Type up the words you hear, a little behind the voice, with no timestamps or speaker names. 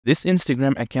This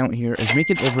Instagram account here is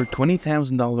making over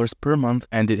 $20,000 per month,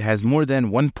 and it has more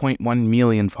than 1.1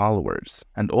 million followers.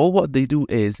 And all what they do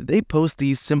is they post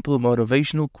these simple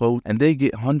motivational quotes, and they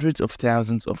get hundreds of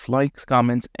thousands of likes,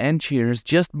 comments, and shares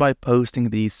just by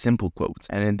posting these simple quotes.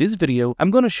 And in this video,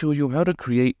 I'm going to show you how to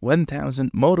create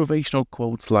 1,000 motivational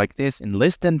quotes like this in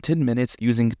less than 10 minutes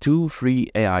using 2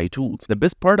 free AI tools. The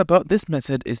best part about this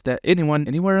method is that anyone,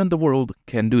 anywhere in the world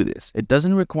can do this. It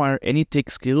doesn't require any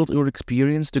tech skills or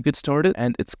experience to get started,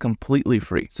 and it's completely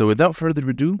free. So without further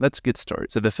ado, let's get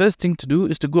started. So the first thing to do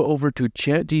is to go over to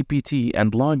ChatGPT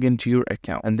and log into your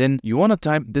account, and then you want to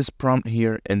type this prompt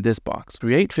here in this box: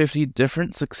 create 50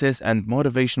 different success and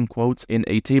motivation quotes in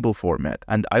a table format.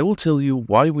 And I will tell you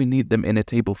why we need them in a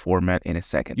table format in a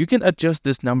second. You can adjust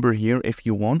this number here if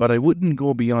you want, but I wouldn't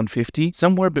go beyond 50.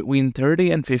 Somewhere between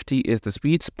 30 and 50 is the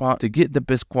sweet spot to get the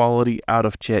best quality out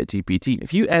of ChatGPT.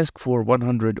 If you ask for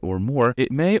 100 or more,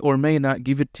 it may or may not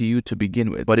give it to you to begin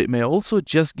with, but it may also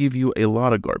just give you a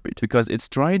lot of garbage because it's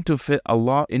trying to fit a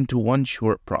lot into one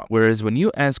short prompt. Whereas when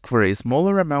you ask for a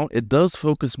smaller amount, it does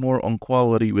focus more on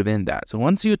quality within that. So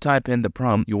once you type in the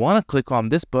prompt, you want to click on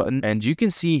this button, and you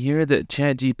can see here that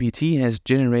ChatGPT has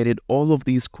generated all of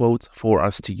these quotes for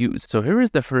us to use. So here is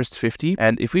the first 50,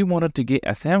 and if we wanted to get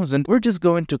 1,000, we're just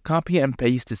going to copy and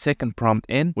paste the second prompt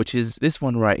in, which is this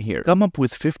one right here. Come up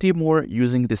with 50 more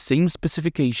using the same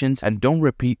specifications and don't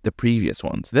repeat the previous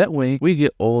ones. That way we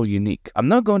get all unique. I'm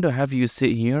not going to have you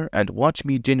sit here and watch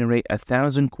me generate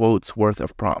 1,000 quotes worth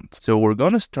of prompts. So we're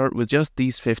going to start with just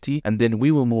these 50, and then we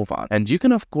will move on. And you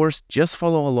can of course just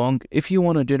follow along if you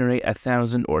want to generate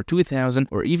 1,000 or 2,000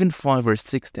 or even 5,000 or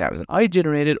 6,000. I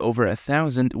generated over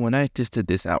 1,000 when I tested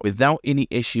this out without any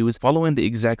issues, following the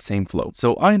exact same flow.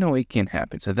 So I know it can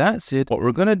happen. So that's it. What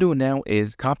we're going to do now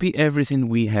is copy everything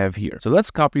we have here. So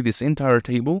let's copy this entire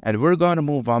table, and we're going to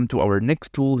move on to our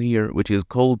next tool here, which is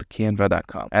called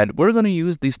Canva.com. And we're going to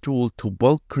use this tool to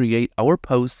bulk create our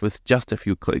posts with just a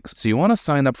few clicks. So you want to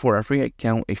sign up for a free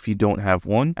account if you don't have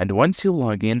one. And once you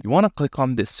log in, you want to click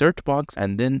on this search box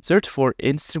and then search for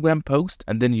Instagram post.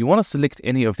 And then you want to select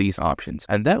any of these options.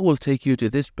 And that will take you to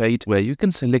this page where you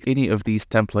can select any of these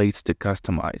templates to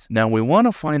customize. Now we want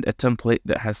to find a template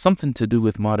that has something to do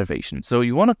with motivation. So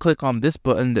you want to click on this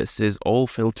button that says all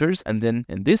filters. And then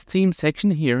in this theme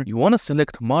section here, you want to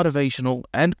select motivational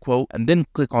and quote, and then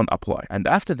click on apply. And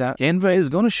after that, Canva is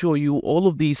going to show you all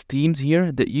of these themes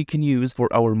here that you can use for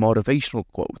our motivational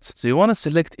quotes. So you want to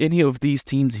select any of these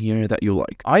themes here that you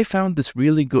like. I found this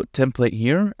really good template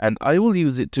here, and I will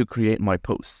use it to create my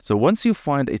posts. So once you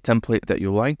find a template that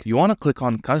you like, you want to click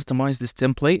on customize this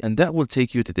template, and that will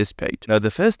take you to this page. Now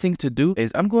the first thing to do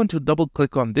is I'm going to double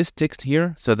click on this text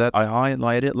here so that I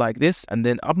highlight it like this, and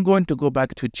then I'm going to go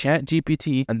back to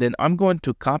ChatGPT, and then I'm going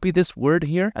to copy this word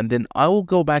here, and then I will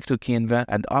go back to Canva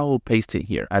and I will paste it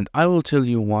here, and I will tell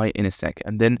you why in a second.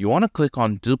 And then you want to click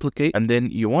on duplicate, and then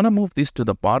you want to move this to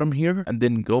the bottom here, and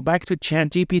then go back to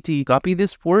ChatGPT, copy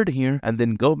this word here, and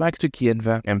then go back to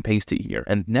Canva and paste it here.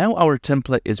 And now our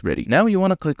template is ready. Now you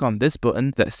want to click on this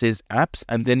button that says apps,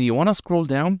 and then you want to scroll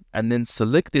down and then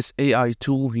select this AI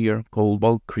tool here called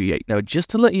bulk create. Now just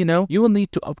to let you know, you will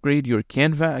need to upgrade your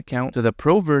Canva account to the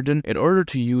pro version in order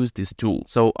to use this tool.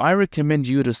 So I recommend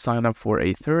you to sign up for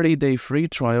a 30-day free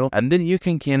trial, and then you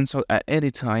can cancel at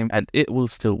any time and it will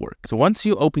still work. So once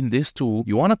you open this tool,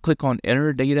 you want to click on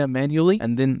enter data manually,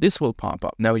 and then this will pop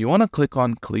up. Now you want to click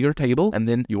on clear table, and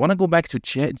then you want to go back to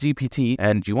ChatGPT,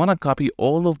 and you want to copy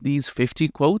all of these 50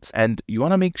 quotes, and you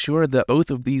want to make sure that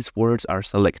both of these words are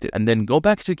selected. And then go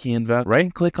back to Canva,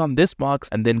 right click on this box,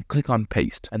 and then click on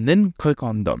paste, and then click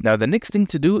on done. Now the next thing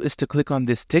to do is to click on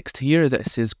this text here that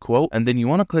says quote, and then you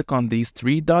want to click on these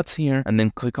 3 dots here, and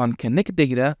then click on connect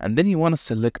data, and then you want to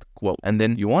select quote, and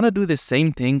then you want to do the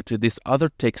same thing to this other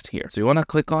text here. So you want to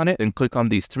click on it, then click on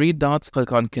these 3 dots,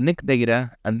 click on connect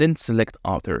data, and then select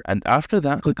author, and after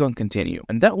that click on continue,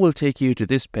 and that will take you to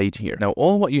this page here. Now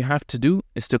all what you have to do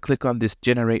is to click on this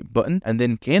generate button, and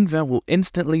then Canva will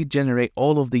instantly generate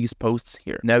all of these posts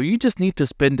here. Now you just need to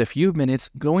spend a few minutes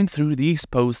going through these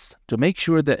posts to make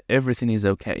sure that everything is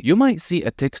okay. You might see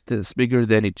a text that's bigger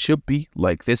than it should be,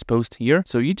 like this post here,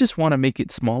 so you just want to make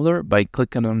it smaller by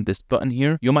clicking on this button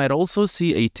here. You might also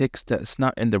see a text that's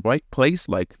not in the right place,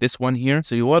 like this one here,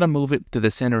 so you want to move it to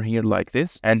the center here like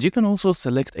this. And you can also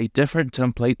select a different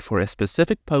template for a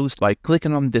specific post by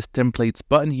clicking on this templates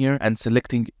button here and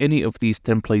selecting any of these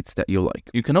templates that you like.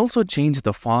 You can also change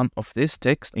the font of this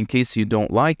text in case you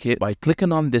don't like it by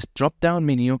clicking on this drop down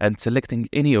menu and selecting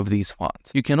any of these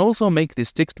fonts. You can also make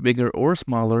this text bigger or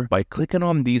smaller by clicking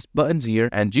on these buttons here,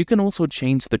 and you can also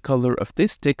change the color of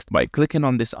this text by clicking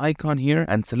on this icon here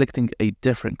and selecting a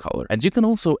different color. And you can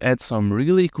also add some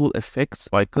really cool effects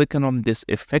by clicking on this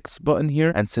effects button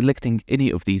here and selecting any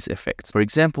of these effects. For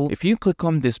example, if you click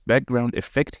on this background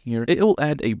effect here, it will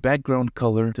add a background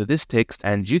color to this text,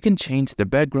 and you can change the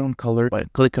background color by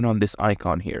clicking on this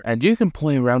icon here. And you can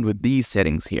play around with these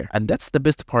settings here. And that's the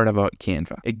best part about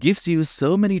Canva. It gives you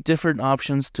so many different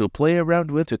options to play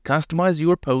around with to customize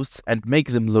your posts and make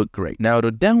them look great. Now,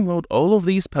 to download all of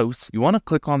these posts, you want to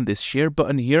click on this share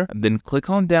button here and then click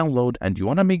on download, and you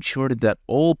want to make sure that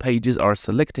all pages are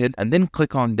selected and then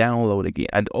click on download again.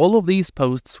 And all of these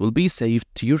posts will be saved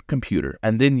to your computer,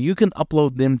 and then you can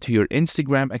upload them to your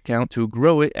Instagram account to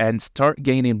grow it and start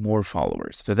gaining more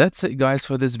followers. So that's it guys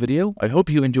for this video. I hope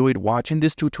you enjoyed watching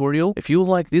this tutorial. If you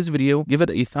like this video, give it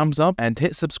a thumbs up and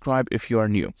hit subscribe if you are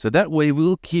new. So that way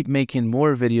we'll keep making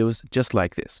more videos just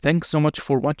like this. Thanks so much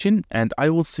for watching, and I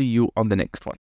will see you on the next one.